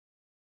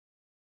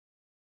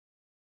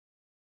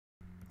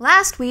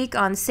Last week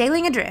on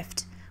Sailing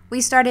Adrift,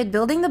 we started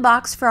building the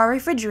box for our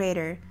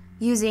refrigerator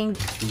using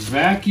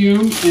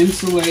vacuum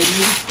insulated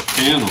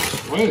panels.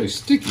 Why are they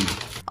sticky?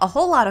 A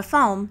whole lot of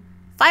foam,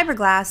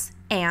 fiberglass,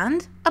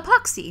 and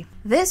epoxy.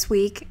 This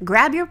week,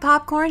 grab your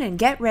popcorn and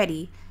get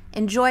ready.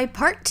 Enjoy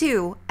part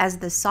 2 as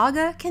the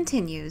saga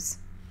continues.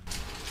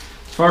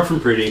 Far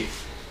from pretty,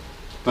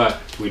 but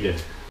we did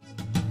it.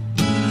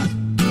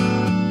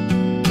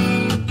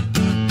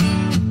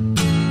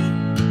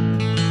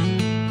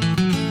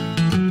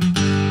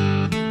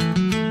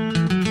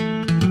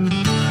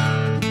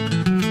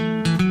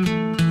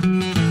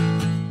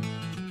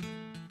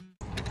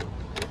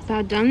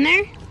 About done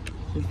there?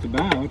 Just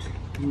about.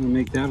 I'm gonna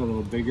make that a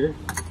little bigger.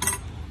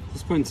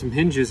 Just putting some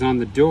hinges on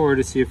the door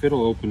to see if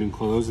it'll open and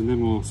close, and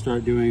then we'll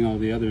start doing all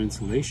the other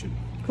insulation.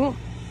 Cool.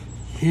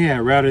 Yeah,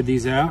 I routed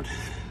these out.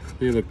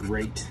 They look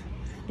great.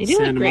 They do look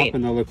great. Sand them up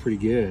and they'll look pretty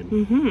good.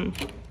 Mm-hmm.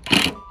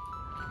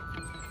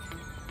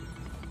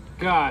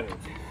 Got it.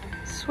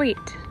 Sweet.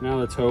 Now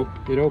let's hope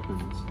it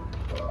opens.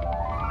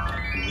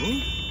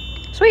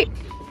 Sweet.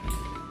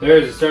 There,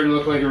 is it starting to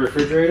look like a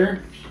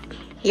refrigerator?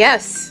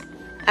 Yes,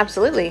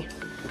 absolutely.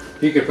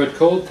 You could put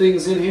cold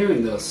things in here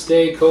and they'll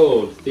stay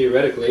cold,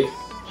 theoretically.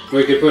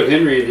 We could put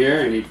Henry in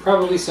here and he'd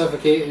probably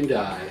suffocate and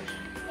die.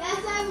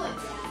 Yes, I would,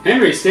 Dad.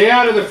 Henry, stay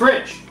out of the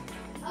fridge!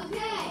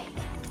 Okay.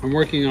 I'm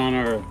working on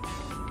our,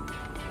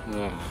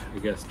 I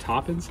guess,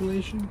 top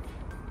insulation.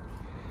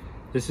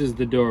 This is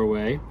the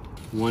doorway.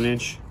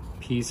 1-inch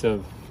piece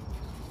of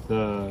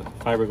the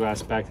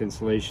fiberglass backed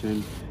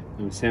insulation.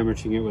 I'm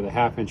sandwiching it with a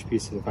 1/2-inch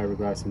piece of the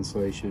fiberglass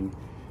insulation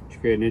to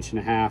create 1.5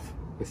 inches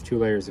with 2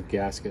 layers of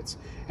gaskets.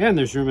 And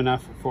there's room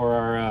enough for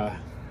our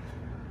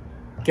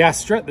gas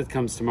strut that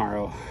comes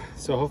tomorrow.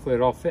 So hopefully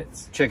it all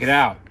fits. Check it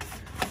out.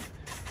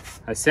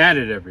 I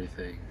sanded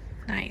everything.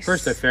 Nice.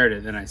 First I faired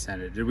it, then I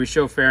sanded it. Did we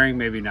show fairing?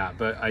 Maybe not,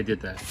 but I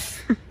did that.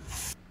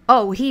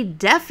 Oh, he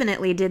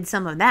definitely did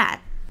some of that.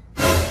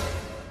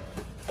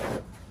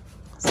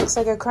 This looks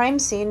like a crime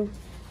scene.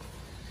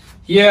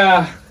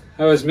 Yeah,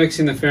 I was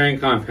mixing the fairing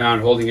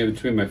compound, holding it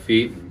between my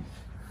feet.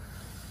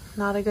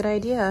 Not a good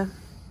idea.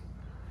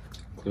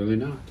 Clearly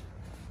not.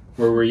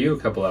 Where were you a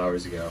couple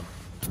hours ago?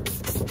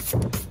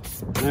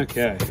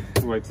 Okay,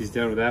 wipe these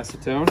down with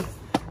acetone.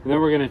 And then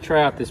we're gonna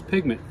try out this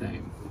pigment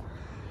thing.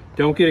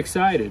 Don't get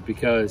excited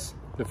because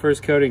the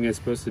first coating is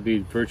supposed to be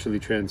virtually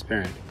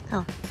transparent.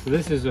 Oh. So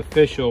this is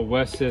official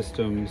West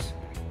Systems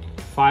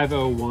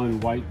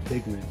 501 white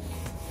pigment.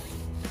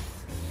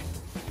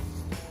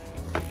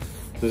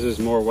 This is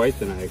more white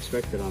than I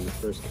expected on the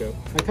first coat.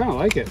 I kind of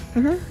like it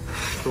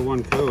for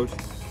one coat.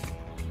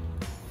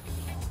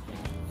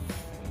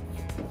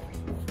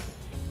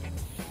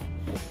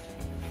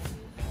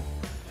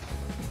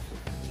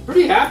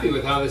 Pretty happy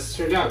with how this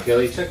turned out,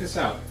 Kelly. Check this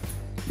out.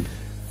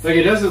 Like,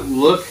 it doesn't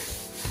look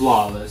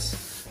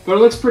flawless, but it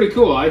looks pretty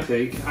cool, I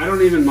think. I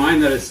don't even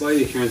mind that it's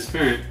slightly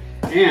transparent,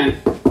 and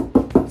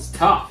it's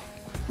tough.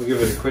 We'll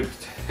give it a quick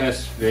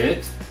test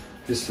fit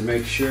just to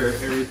make sure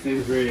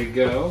everything's ready to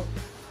go.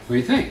 What do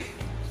you think?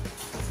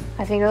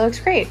 I think it looks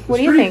great. What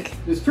do you think?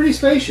 It's pretty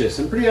spacious.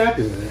 I'm pretty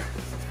happy with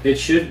it. It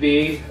should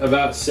be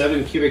about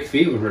 7 cubic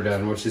feet when we're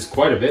done, which is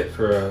quite a bit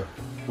for a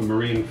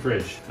marine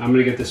fridge. I'm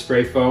gonna get the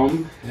spray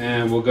foam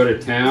and we'll go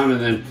to town, and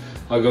then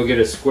I'll go get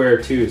a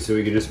square too so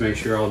we can just make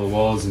sure all the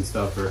walls and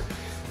stuff are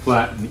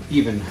flat and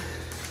even.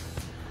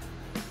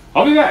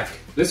 I'll be back.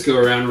 This go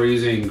around we're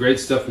using Great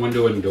Stuff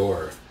window and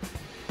door.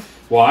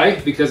 Why?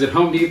 Because at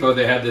Home Depot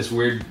they had this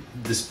weird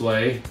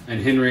display, and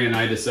Henry and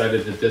I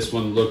decided that this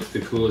one looked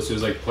the coolest. It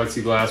was like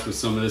plexiglass with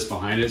some of this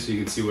behind it so you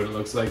can see what it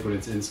looks like when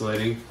it's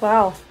insulating.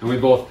 Wow. And we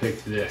both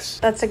picked this.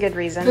 That's a good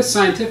reason. It's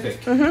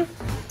scientific.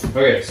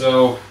 Okay,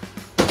 so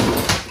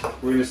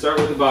we're gonna start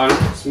with the bottom,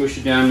 smoosh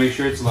it down, make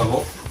sure it's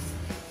level.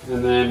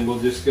 And then we'll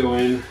just go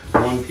in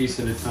one piece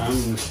at a time.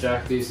 I'm gonna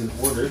stack these in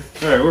order.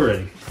 All right, we're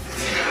ready.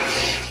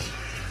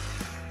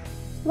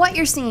 What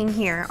you're seeing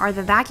here are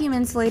the vacuum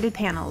insulated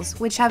panels,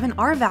 which have an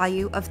R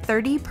value of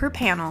 30 per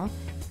panel.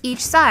 Each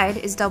side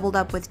is doubled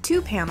up with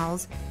 2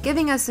 panels,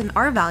 giving us an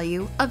R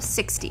value of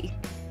 60.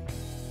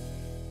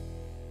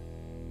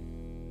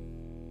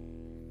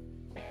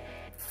 I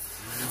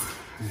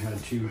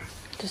had to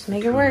just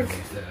make it work.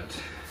 That.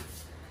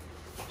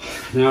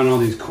 Now in all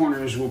these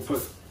corners we'll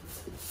put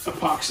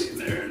epoxy in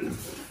there and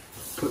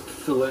put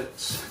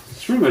fillets.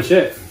 That's pretty much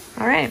it.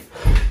 All right.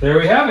 There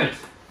we have it.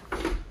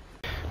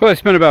 Well, I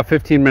spent about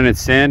 15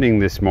 minutes sanding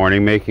this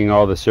morning, making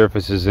all the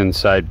surfaces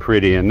inside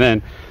pretty, and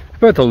then I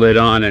put the lid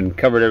on and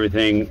covered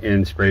everything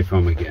in spray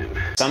foam again.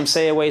 Some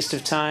say a waste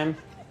of time,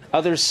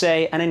 others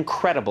say an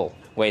incredible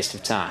waste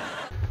of time.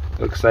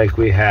 Looks like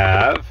we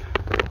have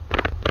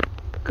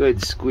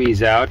good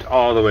squeeze out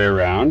all the way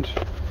around.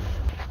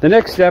 The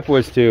next step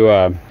was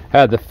to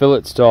add the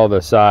fillets to all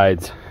the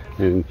sides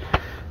and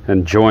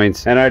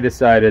joints, and I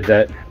decided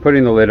that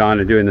putting the lid on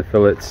and doing the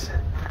fillets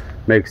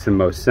makes the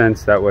most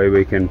sense. That way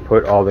we can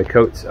put all the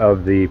coats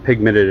of the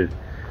pigmented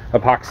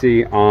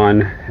epoxy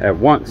on at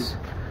once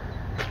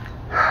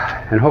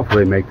and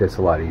hopefully make this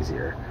a lot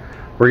easier.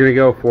 We're gonna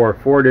go for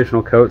 4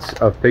 additional coats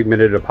of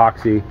pigmented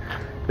epoxy.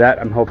 That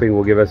I'm hoping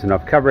will give us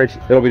enough coverage.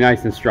 It'll be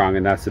nice and strong,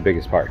 and that's the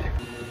biggest part.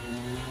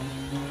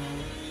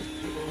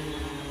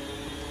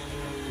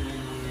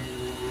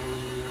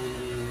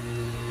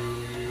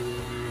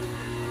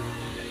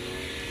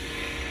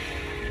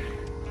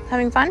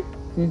 Having fun?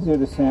 It's easier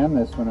to sand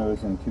this when it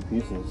was in 2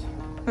 pieces.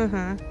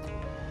 Mm-hmm.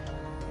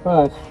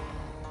 But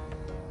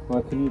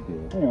what can you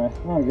do? Anyway,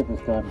 I want to get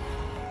this done.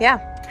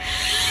 Yeah.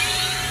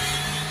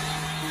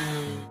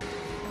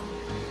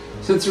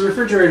 Since the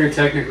refrigerator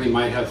technically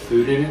might have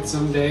food in it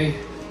someday,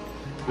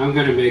 I'm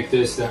going to make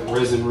this that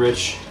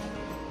resin-rich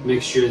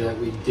mixture that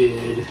we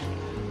did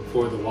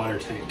for the water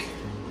tank.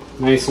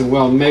 Nice and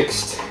well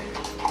mixed,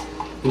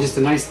 and just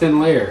a nice thin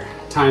layer,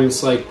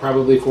 times like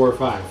probably 4 or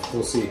 5.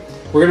 We'll see.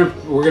 We're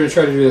gonna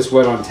try to do this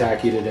wet on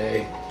tacky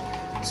today.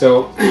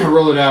 So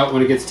roll it out.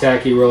 When it gets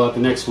tacky, roll out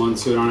the next one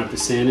so we don't have to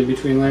sand in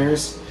between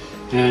layers.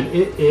 And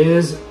it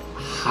is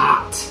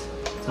hot.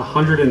 It's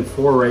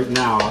 104 right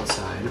now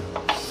outside.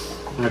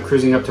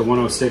 Cruising up to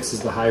 106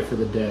 is the high for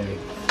the day.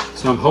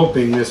 So I'm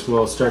hoping this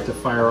will start to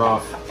fire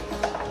off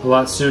a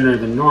lot sooner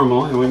than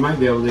normal, and we might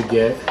be able to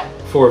get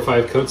 4 or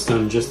 5 coats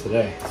done just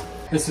today.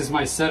 This is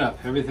my setup.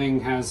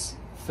 Everything has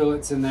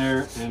fillets in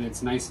there and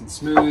it's nice and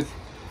smooth.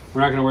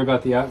 We're not gonna worry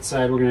about the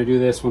outside. We're gonna do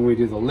this when we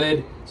do the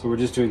lid. So we're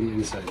just doing the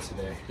inside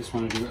today. Just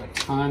wanna do a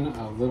ton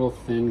of little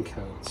thin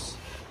coats.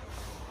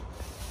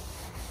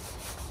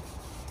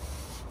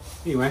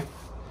 Anyway,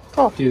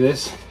 cool. Do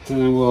this and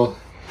then we'll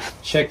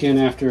check in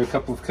after a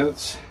couple of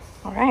coats.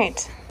 All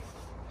right.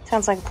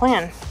 Sounds like a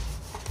plan.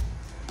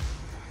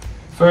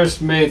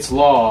 First mate's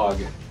log.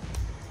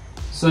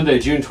 Sunday,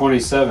 June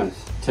 27th,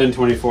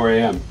 10:24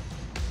 a.m.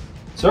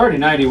 It's already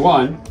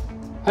 91,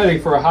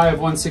 heading for a high of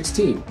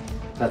 116.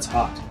 That's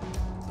hot.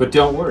 But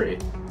don't worry,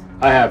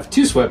 I have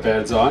 2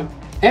 sweatbands on,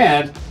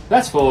 and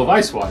that's full of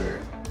ice water.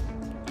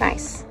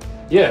 Nice.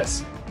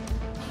 Yes.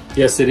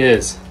 Yes, it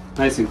is.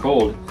 Nice and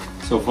cold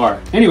so far.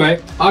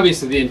 Anyway,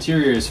 obviously the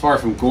interior is far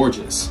from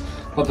gorgeous,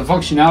 but the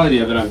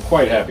functionality of it I'm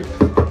quite happy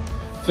with.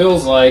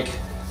 Feels like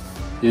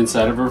the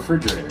inside of a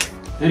refrigerator.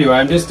 Anyway,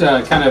 I'm just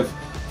kind of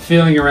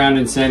feeling around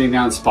and sanding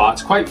down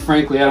spots. Quite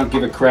frankly, I don't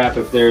give a crap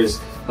if there's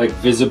like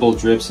visible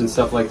drips and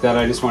stuff like that.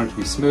 I just want it to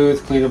be smooth,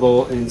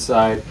 cleanable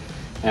inside,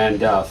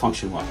 and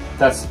function well.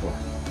 That's the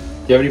plan. Do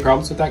you have any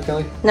problems with that,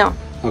 Kelly? No.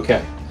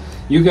 Okay.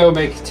 You go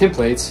make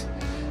templates,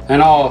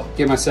 and I'll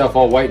get myself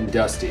all white and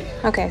dusty.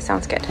 Okay,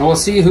 sounds good. And we'll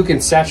see who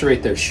can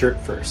saturate their shirt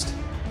first.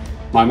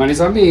 My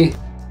money's on me.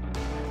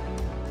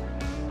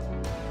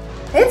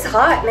 It's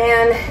hot,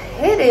 man.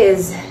 It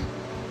is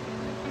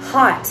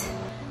hot.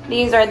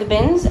 These are the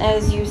bins,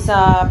 as you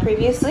saw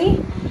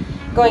previously.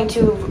 Going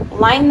to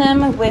line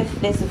them with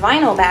this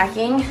vinyl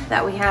backing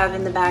that we have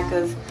in the back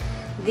of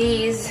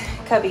these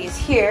cubbies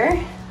here,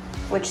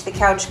 which the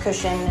couch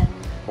cushion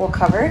will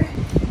cover.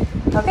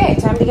 Okay,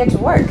 time to get to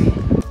work.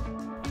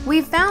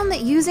 We've found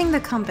that using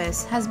the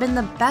compass has been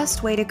the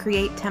best way to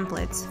create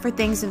templates for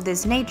things of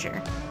this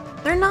nature.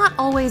 They're not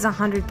always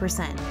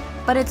 100%,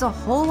 but it's a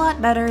whole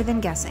lot better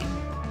than guessing.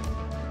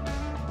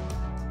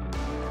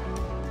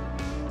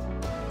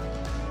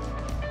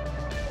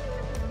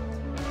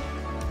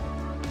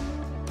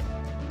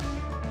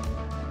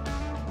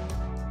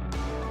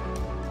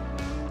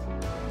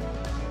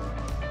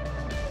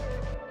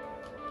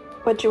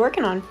 What you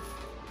working on?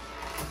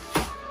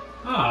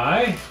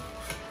 I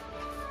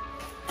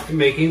am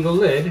making the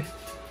lid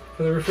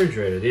for the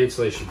refrigerator, the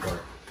insulation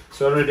part.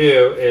 So what I'm gonna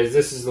do is,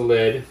 this is the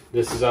lid,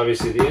 this is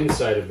obviously the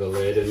inside of the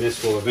lid, and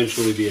this will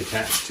eventually be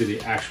attached to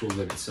the actual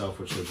lid itself,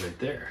 which lives right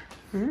there,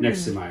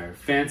 next to my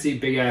fancy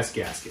big ass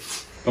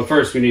gaskets. But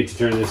first we need to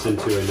turn this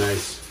into a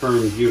nice,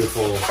 firm,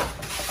 beautiful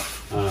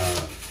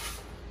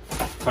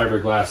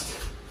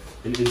fiberglass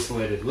and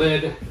insulated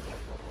lid.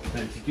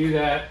 And to do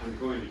that, I'm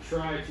going to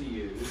try to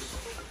use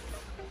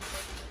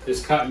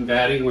this cotton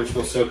batting, which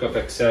will soak up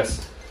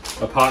excess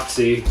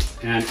epoxy,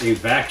 and a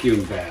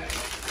vacuum bag,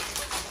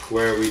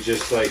 where we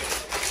just like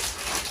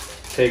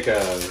take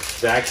a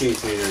vacuum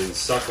cleaner and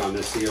suck on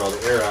this to get all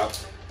the air out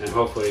and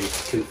hopefully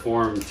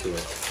conform to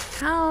it.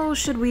 How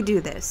should we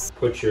do this?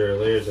 Put your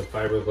layers of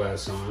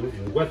fiberglass on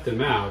and wet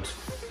them out,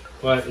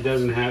 but it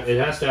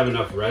has to have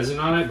enough resin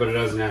on it, but it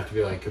doesn't have to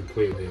be like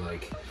completely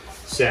like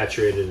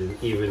saturated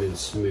and even and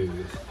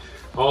smooth.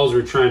 All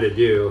we're trying to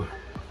do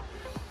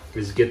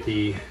is get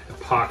the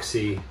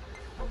epoxy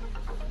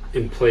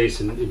in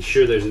place and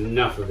ensure there's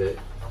enough of it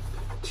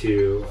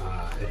to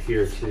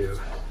adhere to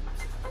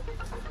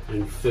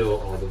and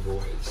fill all the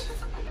voids.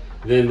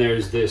 Then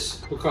there's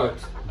this, we'll call it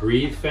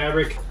breathe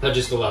fabric, that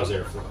just allows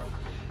airflow,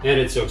 and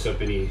it soaks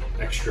up any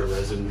extra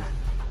resin.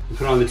 We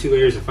put on the 2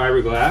 layers of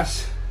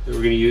fiberglass that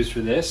we're going to use for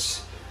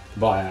this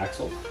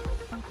biaxial.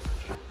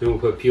 Then we'll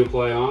put peel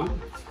ply on,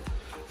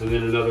 and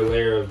then another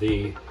layer of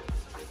the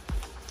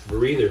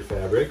breather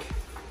fabric.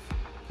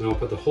 And I'll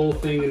put the whole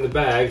thing in the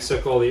bag,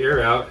 suck all the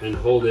air out, and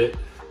hold it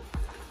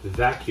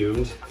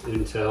vacuumed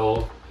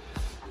until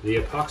the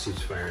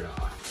epoxy's fired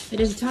off. It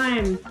is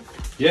time.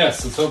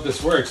 Yes, let's hope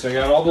this works. I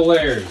got all the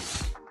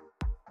layers.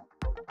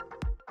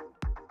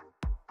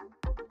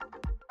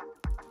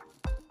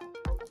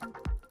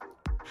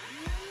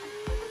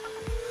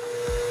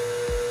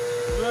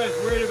 what I was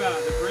worried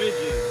about, the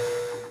bridging.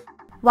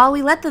 While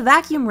we let the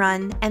vacuum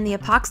run and the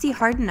epoxy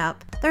harden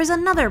up, there's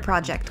another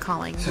project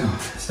calling. So,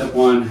 step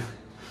one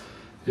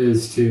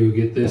is to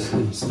get this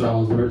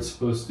installed where it's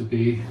supposed to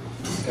be.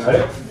 Got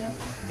it? Yep.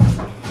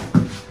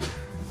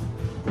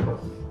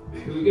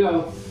 Here we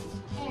go.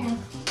 Yeah.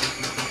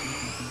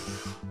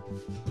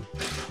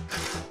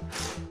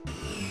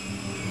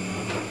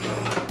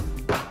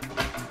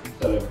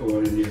 Thought I put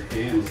one in your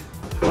hand.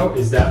 How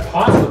is that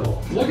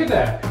possible? Look at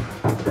that.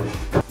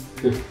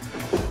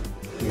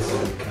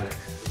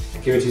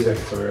 Give me 2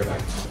 seconds, I'll be right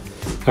back.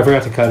 I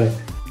forgot to cut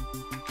it.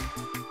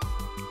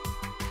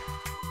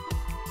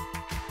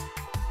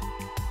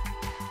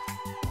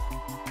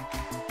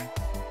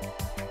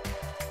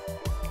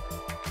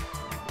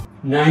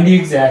 $90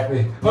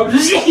 exactly. Oh,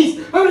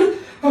 jeez!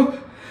 Oh.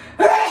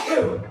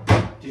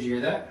 Did you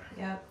hear that?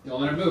 Yeah.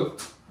 Don't let it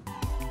move.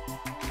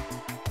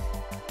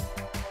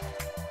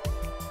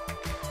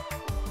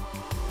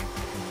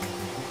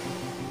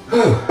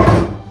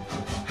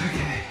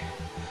 Okay.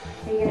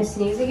 Are you gonna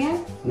sneeze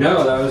again?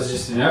 No, that was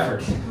just an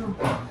effort.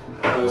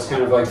 I was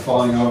kind of like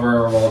falling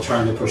over while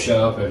trying to push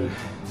up, and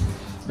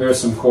there's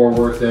some core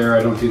work there.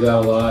 I don't do that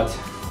a lot.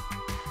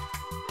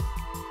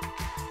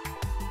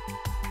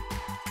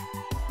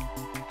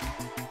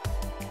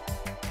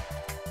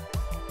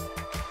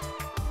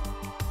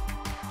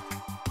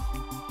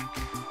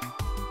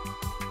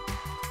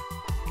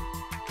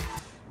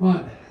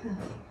 What?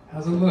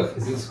 How's it look?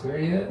 Is it square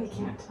yet? I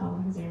can't tell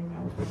because you're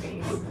no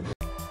face.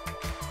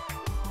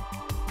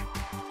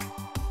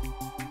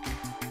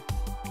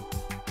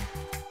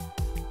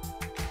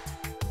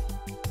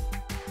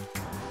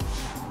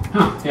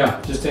 Huh, yeah,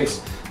 just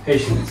takes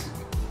patience.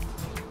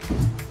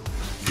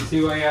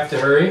 See why you have to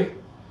hurry?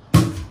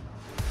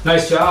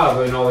 Nice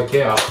job in all the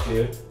chaos,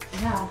 dude.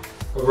 Yeah.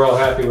 We're all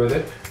happy with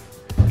it.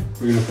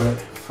 We're gonna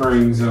put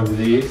furrings over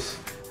these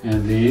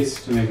and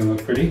these to make them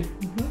look pretty.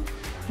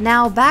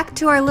 Now back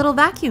to our little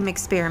vacuum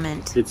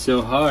experiment. It's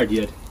so hard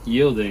yet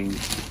yielding.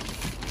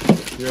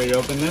 You ready to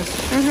open this?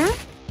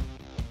 Mm-hmm.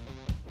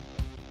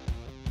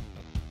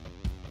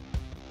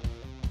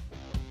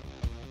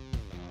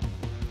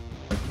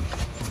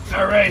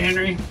 All right,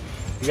 Henry.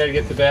 You gotta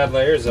get the bad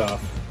layers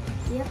off.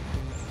 Yep.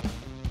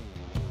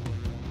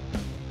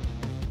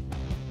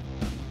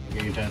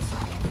 Get your test.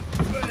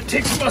 It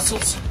takes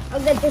muscles.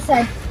 I'll get this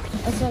side.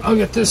 I'll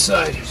get this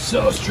side. You're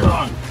so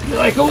strong. You're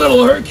like a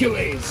little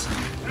Hercules.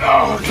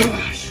 Oh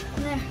gosh.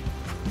 There.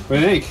 What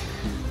do you think?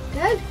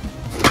 Good.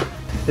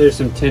 There's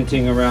some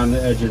tinting around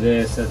the edge of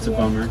this. That's a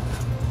bummer.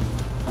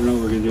 I don't know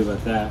what we're gonna do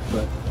about that,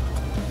 but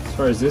as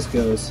far as this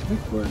goes, I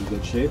think we're in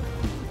good shape.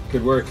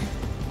 Good work.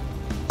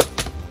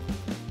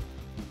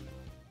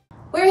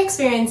 We're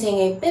experiencing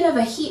a bit of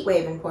a heat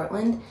wave in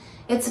Portland.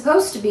 It's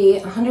supposed to be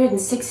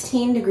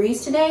 116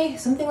 degrees today,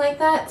 something like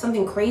that,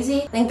 something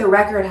crazy. I think the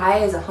record high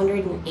is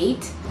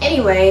 108.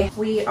 Anyway,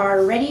 we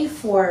are ready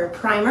for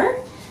primer,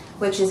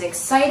 which is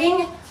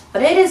exciting,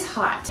 but it is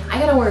hot. I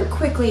gotta work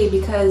quickly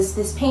because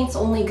this paint's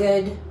only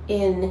good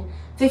in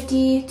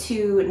 50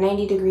 to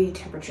 90 degree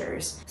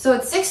temperatures. So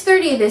it's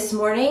 6:30 this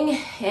morning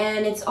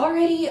and it's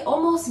already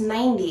almost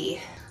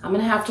 90. I'm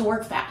gonna have to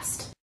work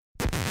fast.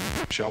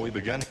 Shall we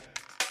begin?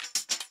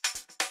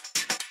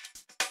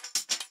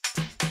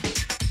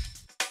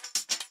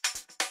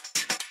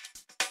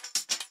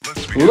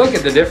 Look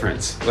at the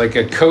difference, like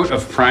a coat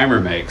of primer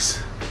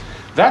makes.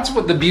 That's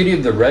what the beauty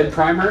of the red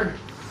primer.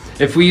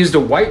 If we used a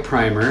white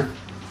primer,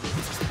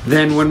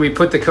 then when we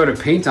put the coat of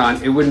paint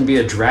on, it wouldn't be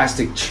a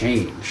drastic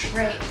change.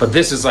 Right. But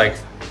this is like,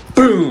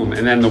 boom,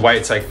 and then the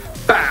white's like,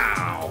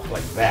 bow,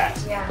 like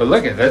that. Yeah. But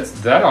look at that,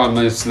 that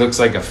almost looks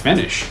like a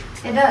finish.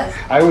 It does.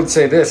 I would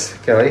say this,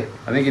 Kelly,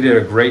 I think you did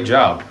a great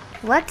job.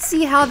 Let's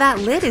see how that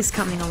lid is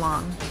coming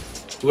along.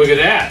 Look at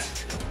that,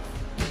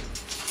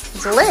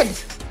 It's a lid.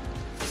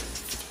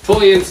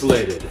 fully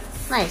insulated.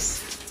 Nice.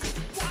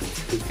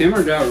 It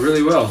hammered out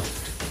really well.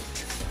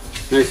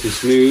 Nice and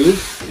smooth.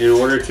 In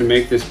order to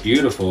make this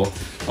beautiful,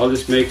 I'll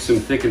just make some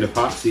thickened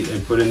epoxy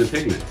and put in the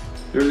pigment.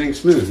 Everything's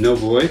smooth, no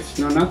voids,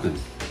 no nothing.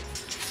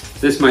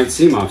 This might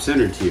seem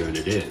off-centered to you, and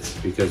it is,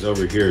 because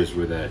over here is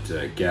where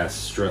that gas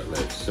strut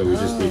lives. So we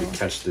just need to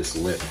catch this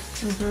lip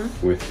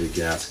with the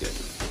gasket.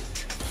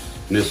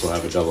 And this will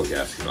have a double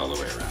gasket all the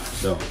way around.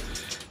 So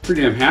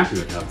pretty damn happy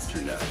with how it's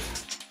turned out.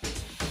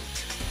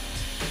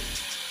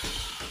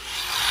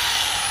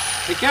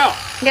 Hey Cal,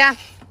 Yeah.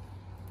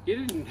 you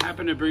didn't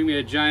happen to bring me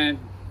a giant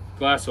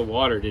glass of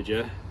water, did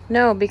you?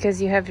 No,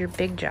 because you have your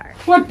big jar.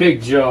 What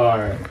big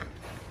jar?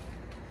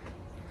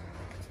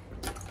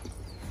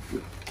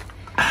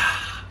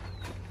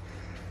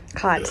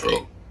 Hot.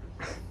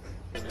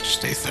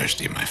 Stay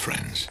thirsty, my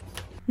friends.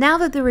 Now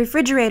that the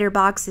refrigerator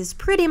box is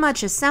pretty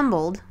much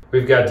assembled,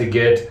 We've got to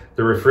get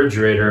the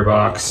refrigerator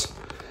box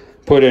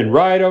put in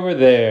right over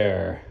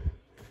there.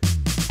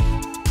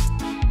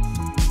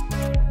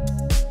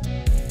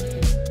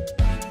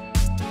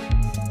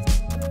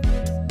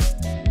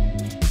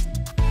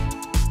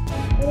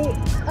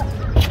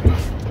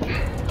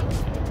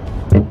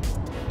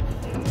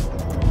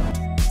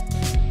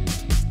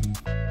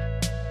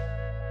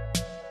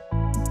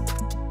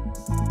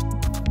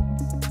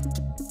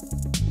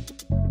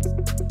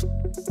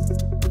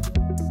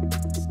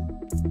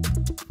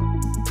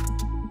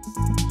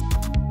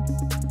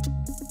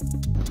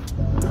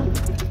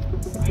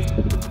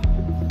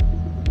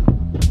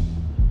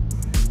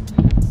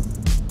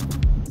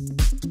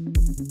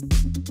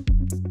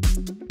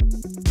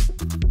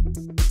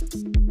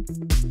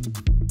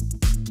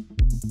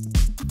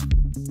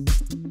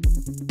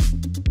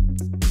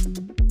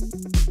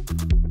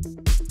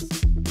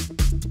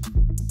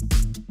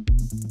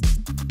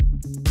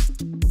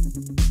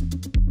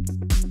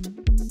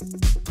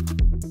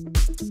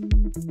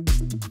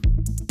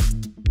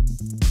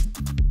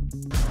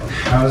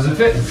 How does it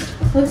fit?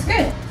 Looks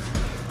good.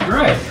 All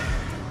right.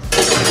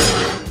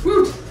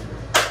 Woo.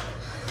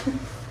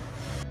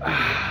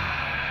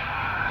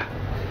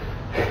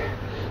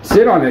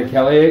 Sit on it,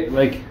 Kelly.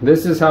 Like,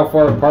 this is how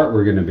far apart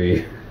we're gonna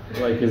be.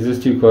 Like, is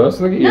this too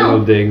close? Look at your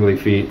little dangly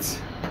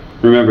feet.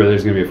 Remember,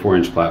 there's gonna be a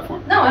 4-inch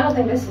platform. No, I don't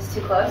think this is too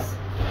close.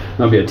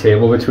 There'll be a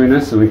table between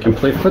us and we can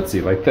play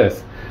footsie like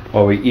this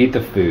while we eat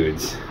the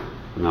foods.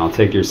 And I'll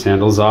take your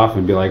sandals off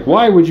and be like,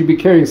 why would you be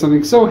carrying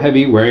something so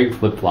heavy wearing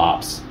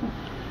flip-flops?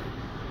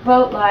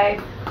 Boat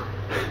life.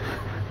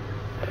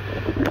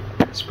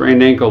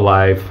 Sprained ankle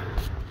live.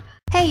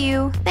 Hey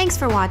you, thanks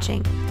for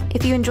watching.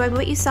 If you enjoyed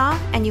what you saw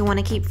and you want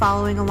to keep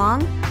following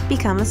along,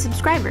 become a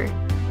subscriber.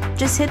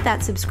 Just hit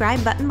that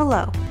subscribe button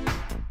below.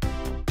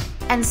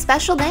 And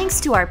special thanks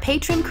to our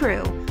patron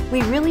crew.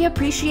 We really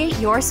appreciate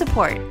your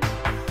support.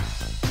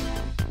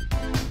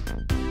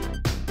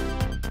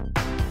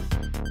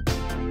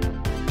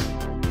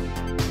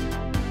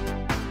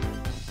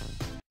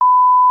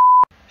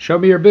 Show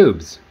me your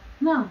boobs.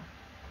 No.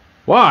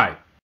 Why?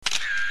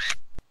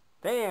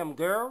 Damn,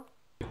 girl.